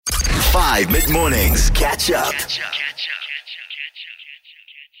5 mid-mornings. Catch up.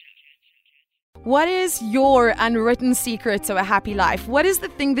 What is your unwritten secret to a happy life? What is the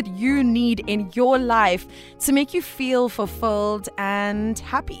thing that you need in your life to make you feel fulfilled and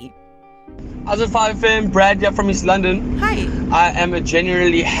happy? As a 5FM, Brad here from East London. Hi. I am a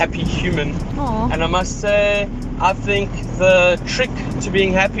genuinely happy human. Aww. And I must say, I think the trick to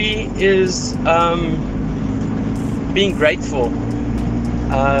being happy is being grateful.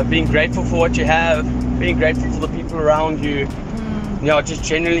 Being grateful for what you have, being grateful for the people around you. Just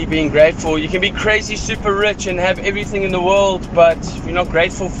generally being grateful. You can be crazy, super rich and have everything in the world, but if you're not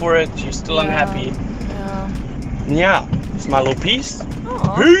grateful for it, you're still unhappy. Yeah, it's my little piece.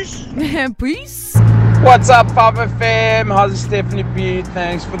 Peace. Peace. What's up, 5FM? How's it, Stephanie B?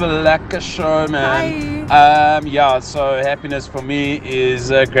 Thanks for the lacquer show, man. Hi. So happiness for me is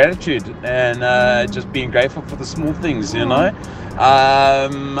gratitude and just being grateful for the small things, you know.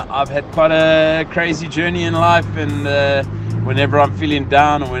 I've had quite a crazy journey in life, and whenever I'm feeling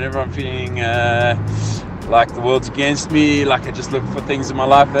down or whenever I'm feeling like the world's against me, like I just look for things in my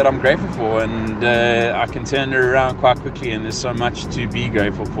life that I'm grateful for, and I can turn it around quite quickly, and there's so much to be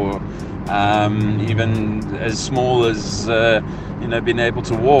grateful for. Even as small as being able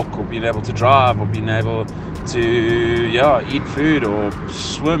to walk or being able to drive or being able to eat food or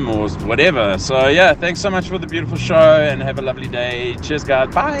swim or whatever. So thanks so much for the beautiful show and have a lovely day. Cheers,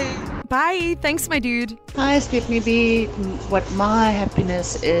 guys. Bye. Bye. Thanks, my dude. Hi, Stephanie B. What my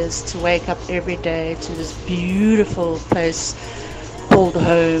happiness is to wake up every day to this beautiful place called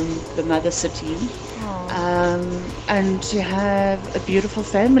home, the Mother City. And to have a beautiful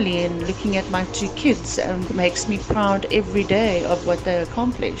family, and looking at my 2 kids makes me proud every day of what they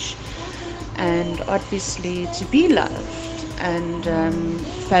accomplish. And obviously to be loved, and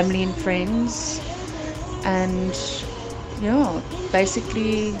family and friends, and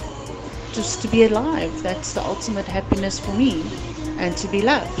basically just to be alive. That's the ultimate happiness for me, and to be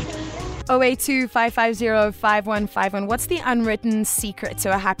loved. 082-550-5151. What's the unwritten secret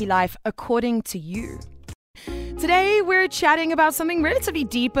to a happy life according to you? Today, we're chatting about something relatively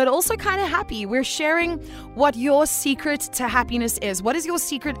deep, but also kind of happy. We're sharing what your secret to happiness is. What is your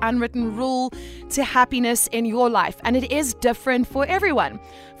secret unwritten rule to happiness in your life? And it is different for everyone.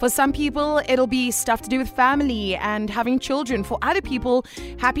 For some people, it'll be stuff to do with family and having children. For other people,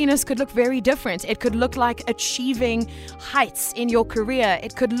 happiness could look very different. It could look like achieving heights in your career.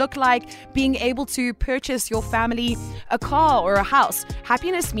 It could look like being able to purchase your family a car or a house.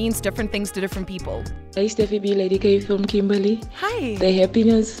 Happiness means different things to different people. Hey, Steffi B, Lady K from Kimberley. Hi. The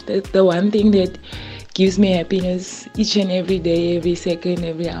happiness, the one thing that gives me happiness each and every day, every second,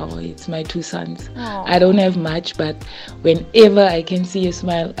 every hour, it's my 2 sons. Aww. I don't have much, but whenever I can see a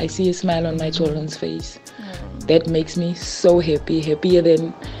smile, I see a smile on my children's face. That makes me so happy, happier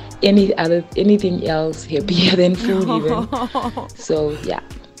than anything else, happier than food even. So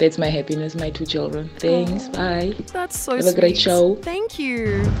that's my happiness, my 2 children. Thanks, bye. That's so Have sweet. a great show. Thank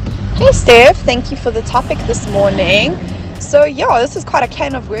you. Hey Steph, thank you for the topic this morning. So this is quite a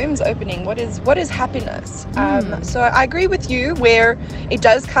can of worms opening. What is happiness? So I agree with you where it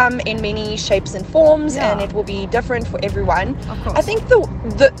does come in many shapes and forms, and it will be different for everyone. Of course. I think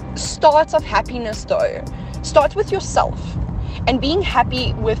the start of happiness though starts with yourself and being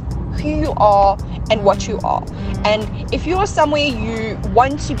happy with who you are and what you are. And if you are somewhere you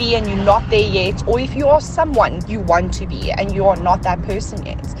want to be and you're not there yet, or if you are someone you want to be and you are not that person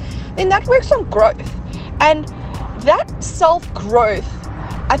yet, then that works on growth. And that self-growth,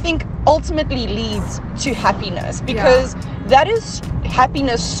 I think, ultimately leads to happiness, because that is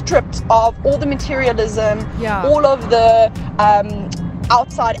happiness stripped of all the materialism, all of the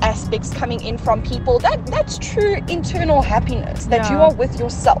outside aspects coming in from people. That's true internal happiness, that you are with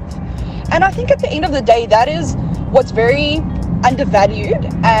yourself. And I think at the end of the day, that is what's very undervalued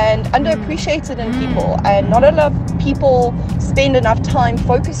and underappreciated in people, and not enough people spend enough time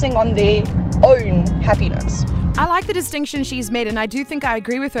focusing on their own happiness. I like the distinction she's made, and I do think I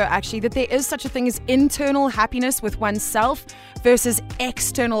agree with her actually, that there is such a thing as internal happiness with oneself versus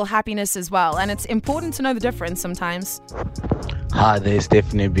external happiness as well, and it's important to know the difference sometimes. Hi there,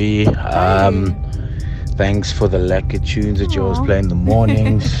 Stephanie B. Thanks for the lacquer tunes that you always play in the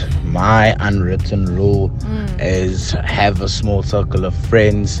mornings. My unwritten rule is have a small circle of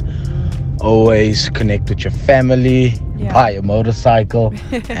friends, always connect with your family, buy a motorcycle,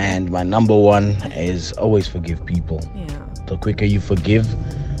 and my number one is always forgive people. The quicker you forgive,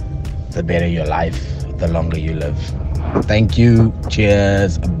 the better your life, the longer you live. Thank you.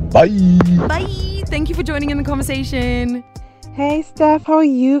 Cheers. Bye. Bye. Thank you for joining in the conversation. Hey Steph, how are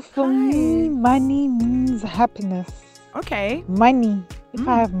you? For me, money means happiness. Okay. Money. If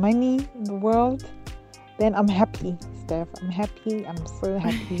I have money in the world, then I'm happy, Steph. I'm happy. I'm so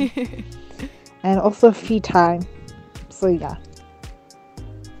happy. And also free time. So yeah.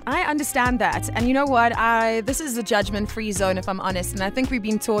 I understand that. And you know what? This is a judgment-free zone, if I'm honest. And I think we've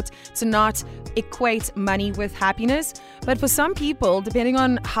been taught to not equate money with happiness. But for some people, depending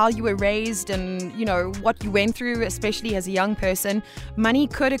on how you were raised and, you know, what you went through, especially as a young person, money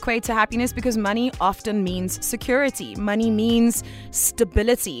could equate to happiness because money often means security. Money means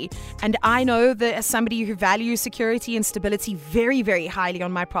stability. And I know that as somebody who values security and stability very, very highly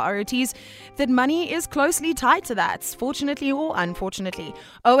on my priorities, that money is closely tied to that, fortunately or unfortunately.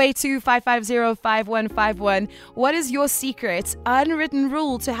 082-550-5151. What is your secret, unwritten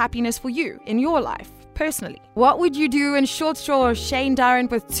rule to happiness for you in your life, personally? What would you do in Short Straw, Shane Durant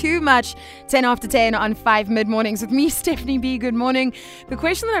with Too Much, 10 after 10 on 5 mid-mornings with me, Stephanie B. Good morning. The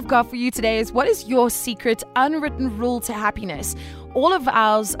question that I've got for you today is, what is your secret, unwritten rule to happiness? All of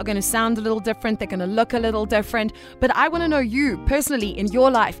ours are going to sound a little different. They're going to look a little different. But I want to know you personally in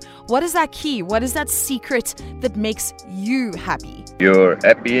your life. What is that key? What is that secret that makes you happy? You're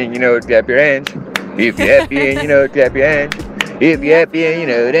happy and you know it, clap your hands. If you're happy and you know it, clap your hands. If you're happy and you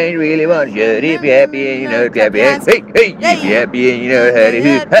know it ain't really want you. If you're happy and you know it, clap your hands. Hey, hey. If you're happy and you know how to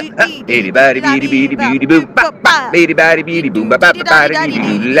hoop. Anybody beady beady beady boom. Beady body beady boom.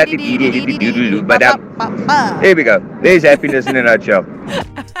 Here we go. There's happiness in a nutshell.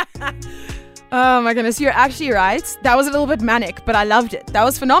 Oh my goodness, you're actually right. That was a little bit manic, but I loved it. That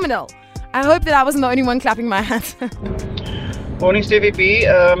was phenomenal. I hope that I wasn't the only one clapping my hands. Morning, Stevie B.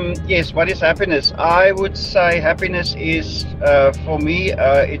 Yes, what is happiness? I would say happiness is, for me,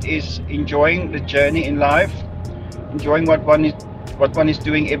 it is enjoying the journey in life, enjoying what one is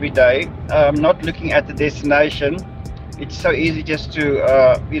doing every day, not looking at the destination. It's so easy just to,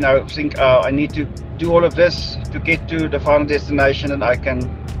 think, I need to do all of this to get to the final destination and I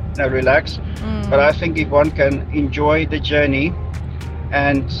can, relax. But I think if one can enjoy the journey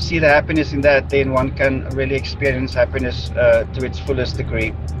and see the happiness in that, then one can really experience happiness to its fullest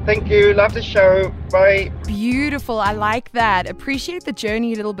degree. Thank you. Love the show. Bye. Beautiful. I like that. Appreciate the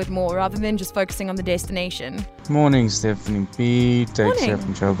journey a little bit more rather than just focusing on the destination. Morning, Stephanie B. Takes Morning. here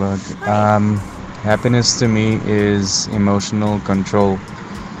from Joburg. Happiness to me is emotional control.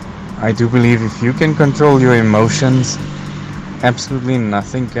 I do believe if you can control your emotions, absolutely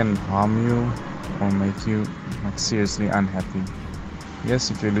nothing can harm you or make you seriously unhappy.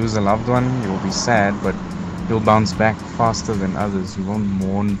 Yes, if you lose a loved one, you'll be sad, but you'll bounce back faster than others. You won't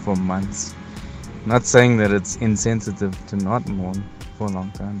mourn for months. I'm not saying that it's insensitive to not mourn for a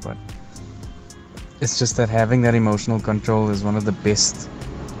long time, but it's just that having that emotional control is one of the best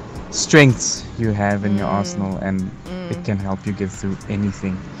strengths you have in your arsenal, and it can help you get through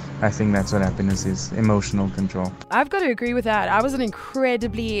anything. I think that's what happiness is, emotional control. I've got to agree with that. I was an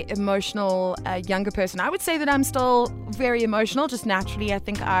incredibly emotional younger person. I would say that I'm still very emotional, just naturally. I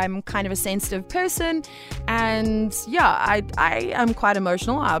think I'm kind of a sensitive person. And yeah, I am quite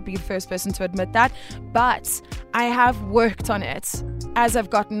emotional. I'll be the first person to admit that. But I have worked on it as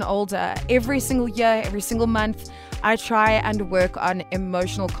I've gotten older. Every single year, every single month, I try and work on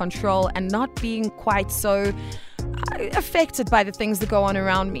emotional control and not being quite so affected by the things that go on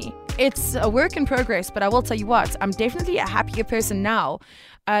around me. It's a work in progress, but I will tell you what, I'm definitely a happier person now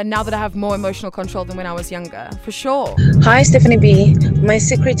that I have more emotional control than when I was younger, for sure. Hi, Stephanie B. My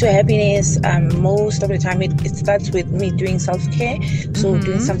secret to happiness, most of the time, it starts with me doing self-care. So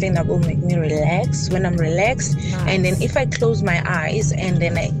doing something that will make me relax. When I'm relaxed, and then if I close my eyes, and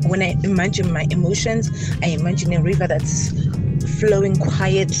then when I imagine my emotions, I imagine a river that's flowing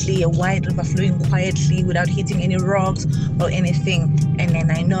quietly, a wide river flowing quietly without hitting any rocks or anything, and then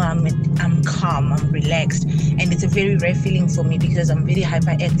I know I'm calm, I'm relaxed, and it's a very rare feeling for me because I'm very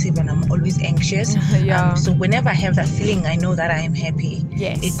hyperactive and I'm always anxious. So whenever I have that feeling, I know that I am happy.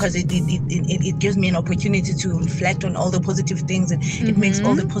 Yes, because it gives me an opportunity to reflect on all the positive things, and it makes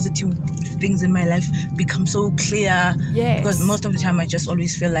all the positive things in my life become so clear. Yes, because most of the time I just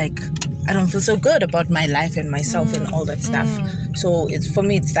always feel like I don't feel so good about my life and myself and all that stuff. So it's, for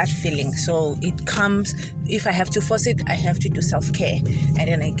me, it's that feeling. So it comes, if I have to force it, I have to do self-care, and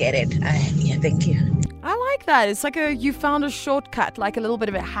then I get it. Yeah, thank you. I like that. It's like you found a shortcut, like a little bit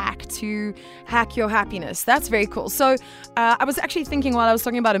of a hack to hack your happiness. That's very cool. So I was actually thinking while I was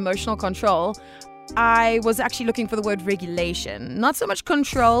talking about emotional control, I was actually looking for the word regulation, not so much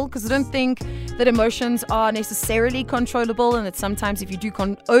control, because I don't think that emotions are necessarily controllable, and that sometimes if you do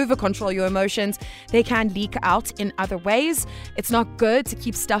over control your emotions, they can leak out in other ways. It's not good to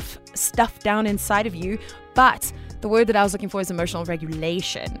keep stuff down inside of you, but The word that I was looking for is emotional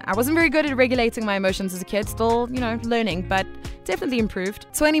regulation. I wasn't very good at regulating my emotions as a kid, still, learning, but definitely improved.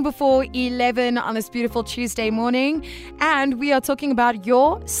 20 before 11 on this beautiful Tuesday morning, and we are talking about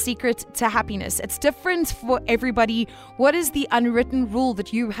your secret to happiness. It's different for everybody. What is the unwritten rule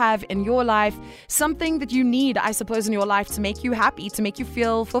that you have in your life? Something that you need, I suppose, in your life to make you happy, to make you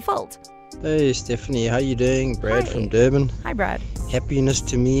feel fulfilled. Hey Stephanie, how you doing? Brad from Durban. Hi Brad. Happiness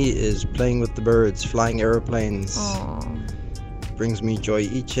to me is playing with the birds, flying aeroplanes. Brings me joy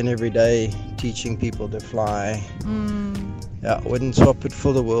each and every day, teaching people to fly. Yeah, I wouldn't swap it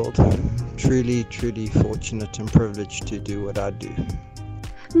for the world. Truly, truly fortunate and privileged to do what I do.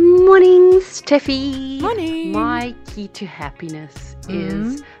 Morning, Steffi. Morning. My key to happiness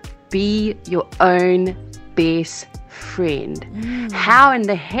is be your own best friend. How in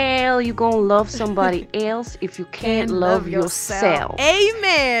the hell you gonna love somebody else if you can't love yourself?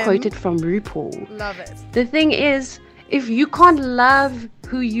 Amen. Quoted from RuPaul. Love it. The thing is, if you can't love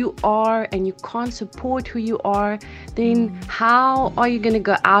who you are and you can't support who you are, then how are you going to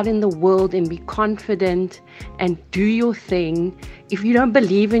go out in the world and be confident and do your thing if you don't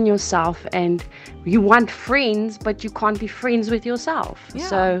believe in yourself and you want friends but you can't be friends with yourself? Yeah.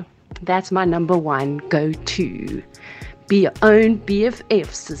 So that's my number one go-to. Be your own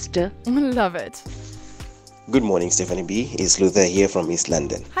BFF, sister. Love it. Good morning, Stephanie B. It's Luther here from East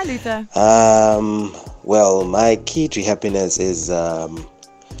London. Hi, Luther. Well, my key to happiness is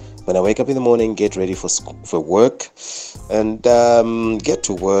when I wake up in the morning, get ready for work, and get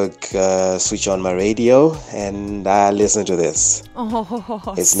to work, switch on my radio, and I listen to this.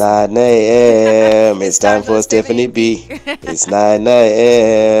 It's 9 a.m. It's time for Stephanie B. It's 9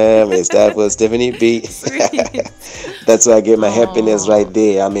 a.m. It's time for Stephanie B. That's where I get my happiness right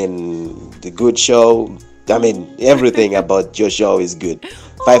there. I mean, the good show. I mean, everything about your show is good.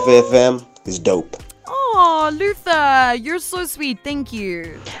 5FM is dope. Oh, Luther, you're so sweet. Thank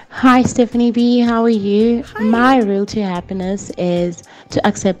you. Hi, Stephanie B. How are you? Hi. My rule to happiness is to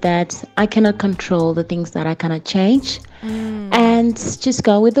accept that I cannot control the things that I cannot change and just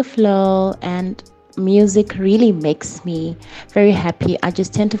go with the flow. And music really makes me very happy. I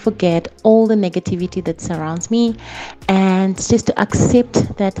just tend to forget all the negativity that surrounds me and just to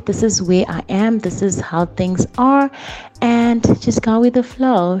accept that this is where I am, this is how things are, and just go with the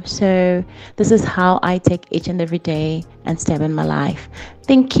flow. So this is how I take each and every day and step in my life.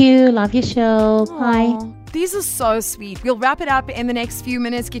 Thank you. Love your show. Bye. These are so sweet. We'll wrap it up in the next few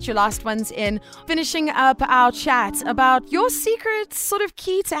minutes. Get your last ones in. Finishing up our chat about your secret sort of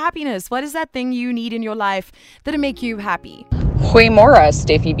key to happiness. What is that thing you need in your life that'll make you happy? Goeiemorgen,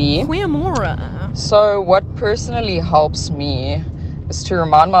 Steffi B. Goeiemorgen. So what personally helps me is to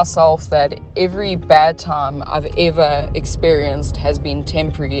remind myself that every bad time I've ever experienced has been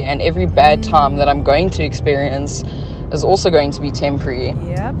temporary, and every bad time that I'm going to experience is also going to be temporary.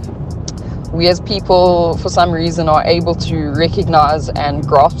 Yep. We as people, for some reason, are able to recognize and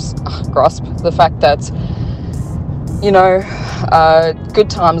grasp the fact that, good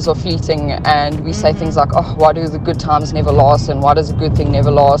times are fleeting, and we say things like, oh, why do the good times never last, and why does a good thing never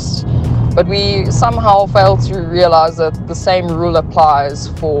last? But we somehow fail to realize that the same rule applies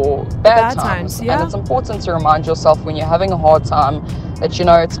for bad times. Yeah. And it's important to remind yourself when you're having a hard time that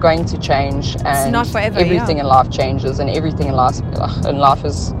it's going to change, and it's not forever, everything in life changes, and everything in life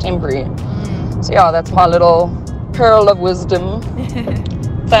is temporary. So yeah, that's my little pearl of wisdom.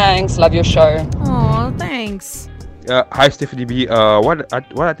 Thanks, love your show. Oh, thanks. Hi, Stephanie B. What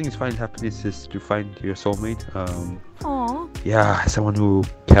I think is finding happiness is to find your soulmate. Yeah, someone who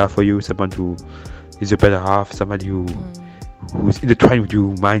cares for you, someone who is your better half, somebody who's intertwined with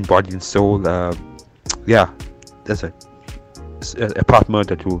you, mind, body, and soul. Yeah, that's a partner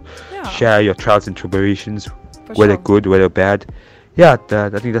that will share your trials and tribulations, whether good, whether bad. Yeah, I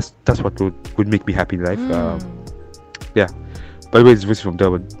think that's what would make me happy in life. Yeah. By the way, it's Vusi from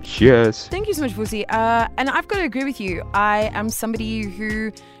Durban. Cheers. Thank you so much, Vusi. And I've got to agree with you. I am somebody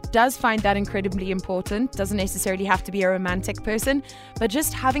who does find that incredibly important. Doesn't necessarily have to be a romantic person, but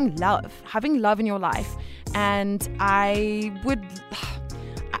just having love in your life. And I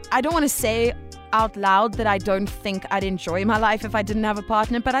don't want to say out loud that I don't think I'd enjoy my life if I didn't have a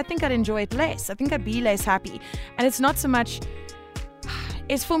partner, but I think I'd enjoy it less. I think I'd be less happy. And it's not so much,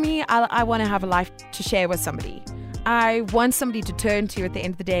 it's for me, I want to have a life to share with somebody. I want somebody to turn to at the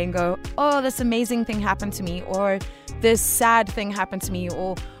end of the day and go, oh, this amazing thing happened to me, or this sad thing happened to me,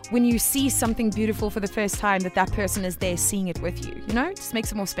 or when you see something beautiful for the first time, that person is there seeing it with you. It just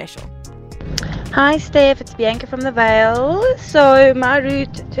makes it more special. Hi Steph, it's Bianca from the Vale. So my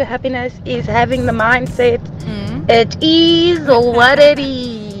route to happiness is having the mindset it is what it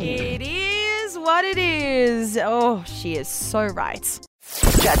is. It is what what it is. Oh, she is so right.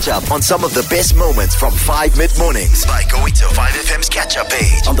 Catch up on some of the best moments from 5 mid-mornings by going to 5FM's catch-up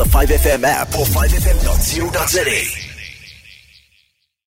page on the 5FM app or 5FM.co.za.